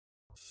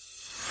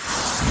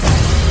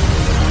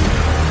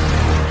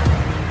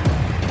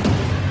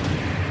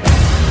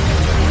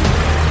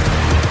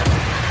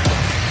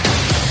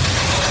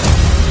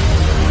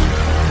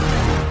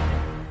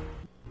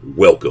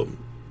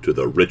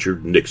to the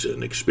Richard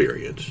Nixon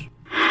experience.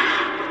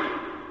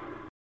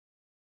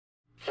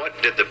 What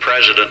did the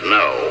president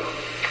know,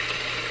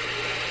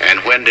 and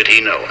when did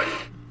he know it?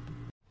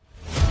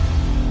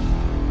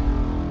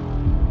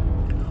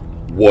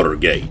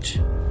 Watergate,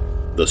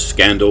 the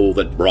scandal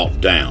that brought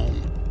down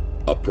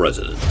a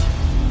president.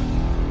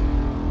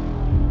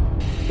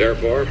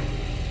 Therefore,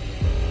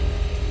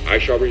 I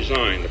shall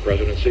resign the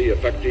presidency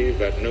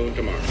effective at noon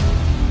tomorrow.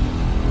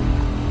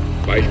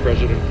 Vice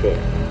President Ford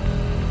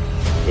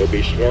will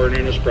be sworn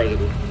in as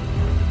president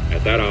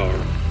at that hour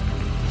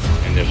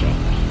in this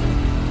office.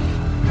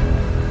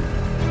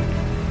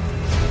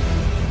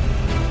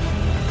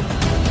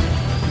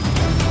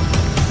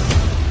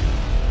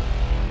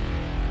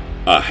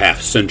 A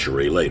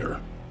half-century later.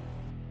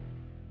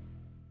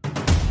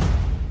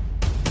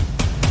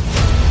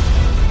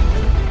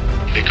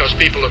 Because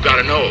people have got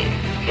to know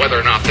whether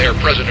or not their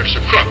president's a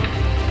crook.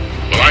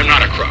 Well, I'm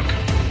not a crook.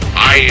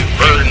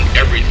 I've earned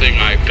everything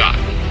I've got.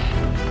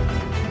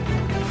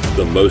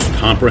 The most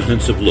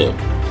comprehensive look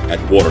at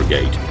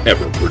Watergate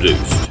ever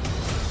produced.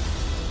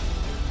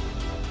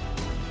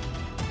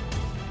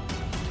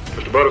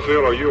 Mr.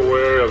 Butterfield, are you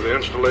aware of the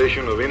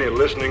installation of any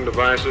listening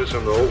devices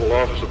in the Oval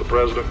Office of the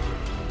President?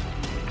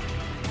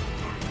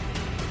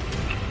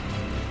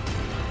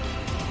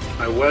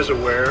 I was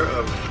aware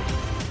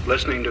of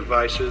listening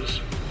devices.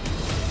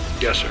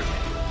 Yes, sir.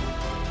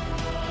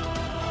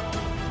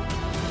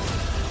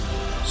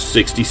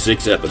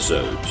 66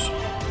 episodes,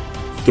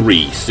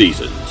 3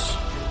 seasons.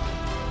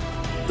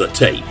 The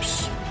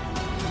tapes.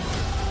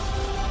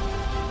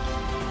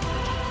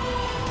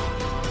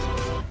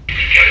 You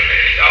can get $1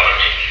 million,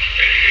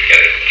 and you can get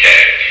it in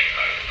cash.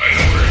 I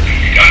know where it can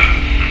be done.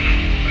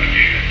 I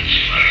mean,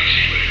 it's not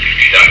easy, but it can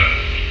be done.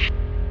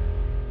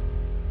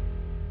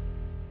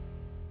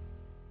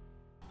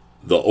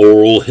 The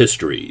oral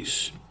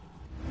histories.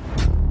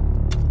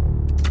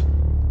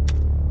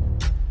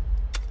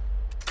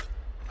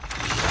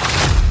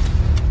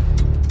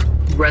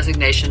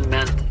 Resignation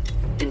meant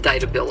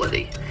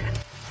indictability.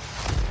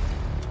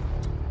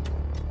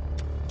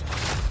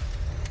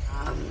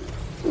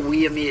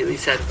 We immediately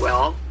said,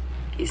 well,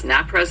 he's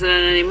not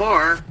president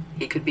anymore.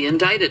 He could be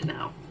indicted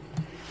now.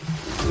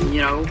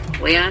 You know,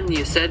 Leon,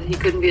 you said he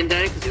couldn't be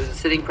indicted because he was a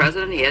sitting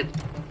president. He had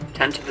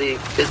tend to the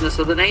business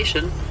of the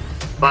nation.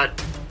 But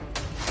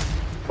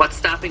what's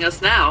stopping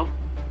us now?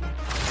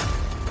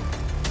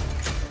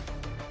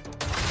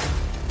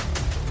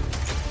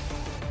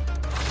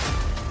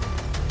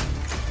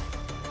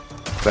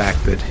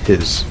 Fact that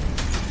his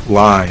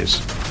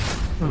lies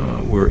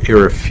were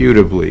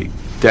irrefutably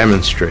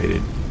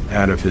demonstrated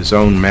out of his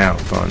own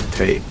mouth on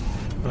tape,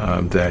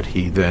 that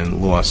he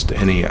then lost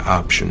any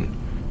option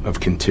of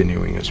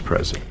continuing as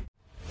president.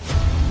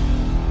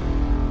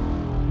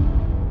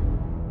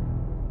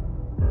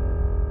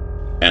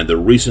 And the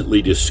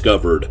recently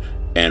discovered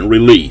and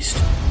released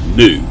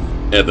new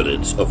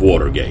evidence of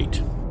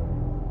Watergate.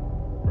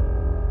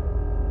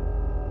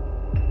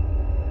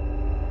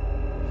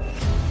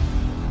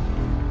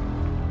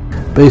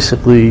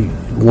 Basically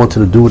wanted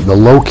to do it in a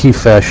low-key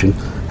fashion,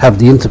 have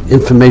the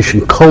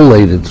information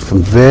collated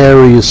from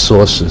various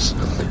sources,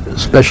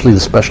 especially the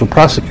special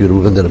prosecutor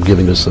who ended up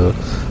giving us a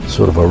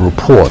sort of a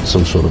report,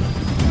 some sort of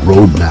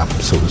roadmap,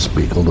 so to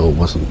speak, although it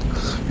wasn't.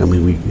 I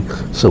mean,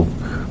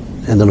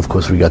 and then of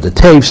course we got the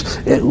tapes.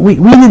 We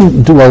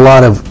didn't do a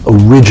lot of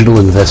original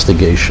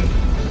investigation.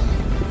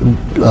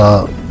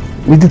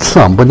 We did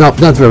some, but not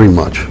very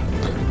much.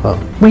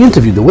 We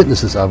interviewed the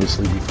witnesses,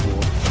 obviously, before.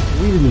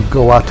 We didn't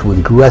go out to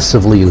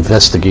aggressively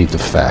investigate the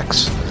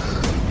facts,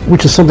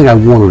 which is something I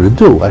wanted to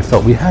do. I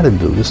felt we had to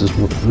do. This is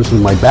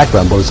my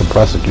background, but as a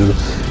prosecutor,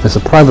 as a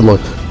private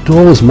lawyer,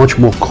 Doyle was much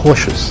more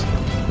cautious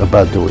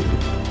about doing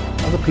it.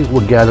 Other people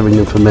were gathering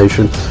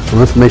information,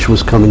 or information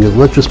was coming in.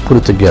 Let's just put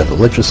it together.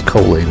 Let's just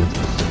collate it,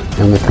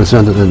 and we'll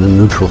present it in a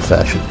neutral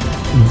fashion.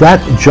 That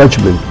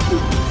judgment,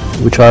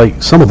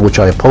 some of which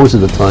I opposed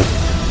at the time,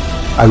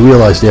 I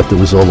realized after it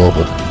was all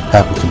over,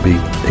 happened to be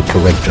a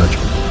correct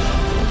judgment.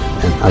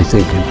 And I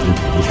think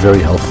it was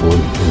very helpful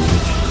in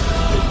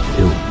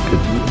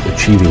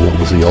achieving what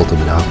was the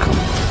ultimate outcome.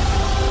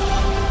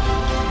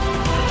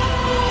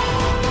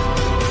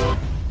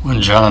 When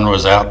John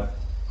was out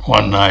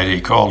one night, he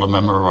called a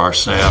member of our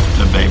staff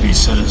to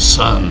babysit his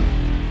son.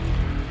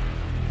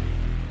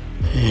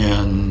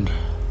 And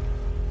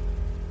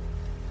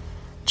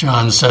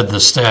John said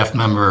the staff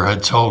member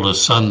had told his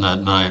son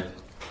that night,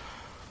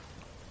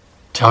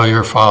 "Tell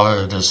your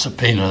father to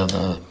subpoena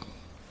the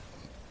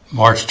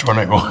March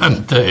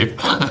 21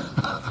 tape."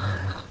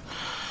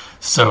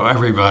 So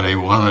everybody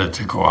wanted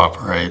to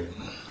cooperate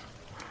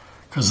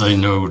because they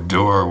knew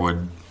Doerr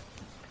would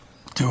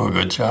do a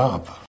good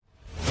job.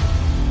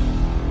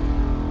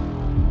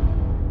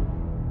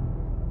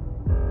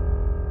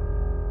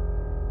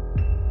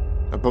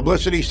 A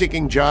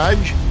publicity-seeking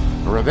judge,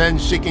 a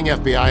revenge-seeking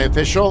FBI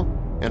official,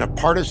 and a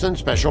partisan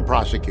special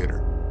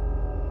prosecutor.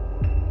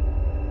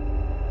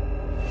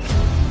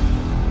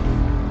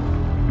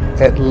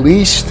 At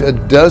least a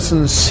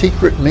dozen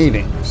secret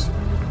meetings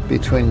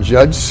between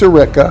Judge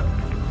Sirica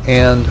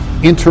and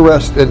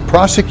interested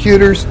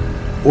prosecutors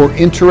or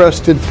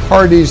interested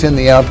parties in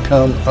the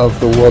outcome of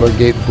the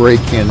Watergate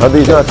break-in. Are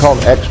these not called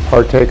ex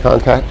parte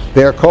contacts?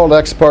 They are called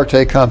ex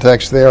parte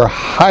contacts. They are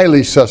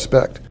highly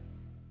suspect.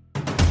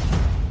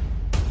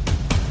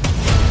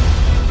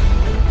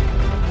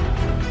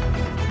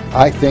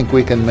 I think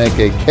we can make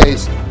a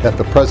case that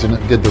the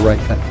president did the right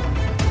thing.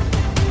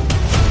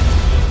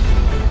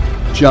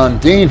 John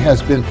Dean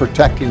has been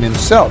protecting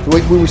himself.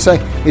 We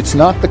say it's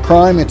not the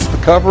crime, it's the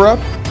cover-up.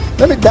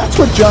 That's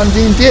what John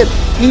Dean did.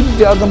 He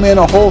dug them in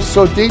a hole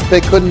so deep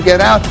they couldn't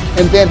get out,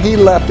 and then he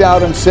leapt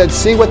out and said,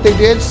 see what they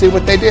did, see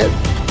what they did.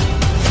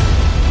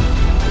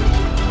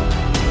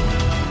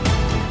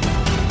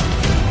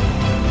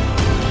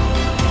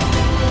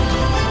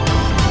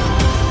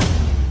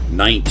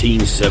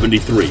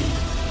 (1973)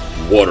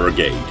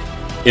 Watergate,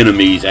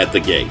 enemies at the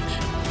gate.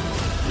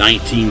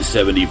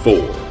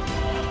 1974,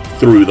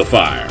 through the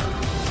fire.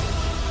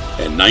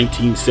 And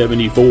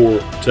 1974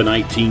 to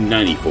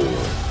 1994,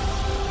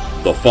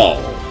 the fall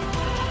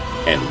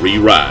and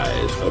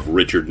re-rise of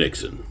Richard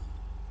Nixon.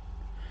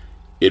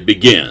 It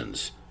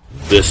begins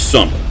this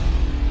summer,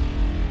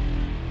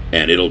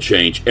 and it'll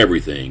change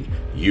everything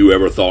you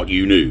ever thought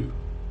you knew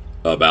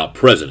about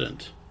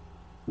President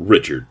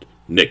Richard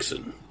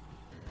Nixon.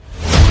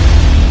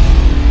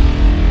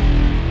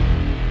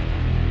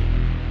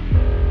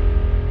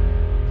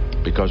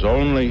 Because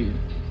only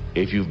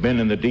if you've been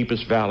in the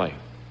deepest valley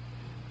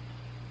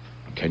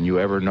can you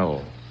ever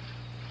know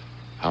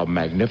how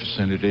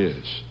magnificent it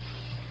is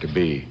to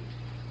be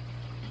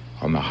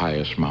on the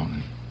highest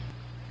mountain.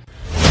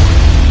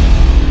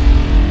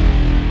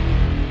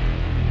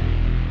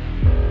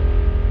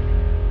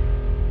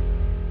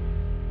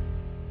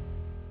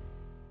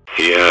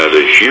 He had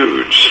a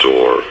huge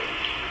store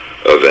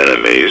of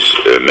enemies.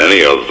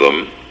 Many of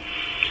them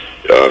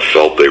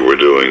felt they were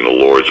doing the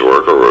Lord's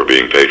work or were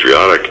being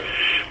patriotic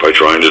by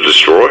trying to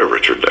destroy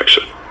Richard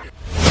Nixon.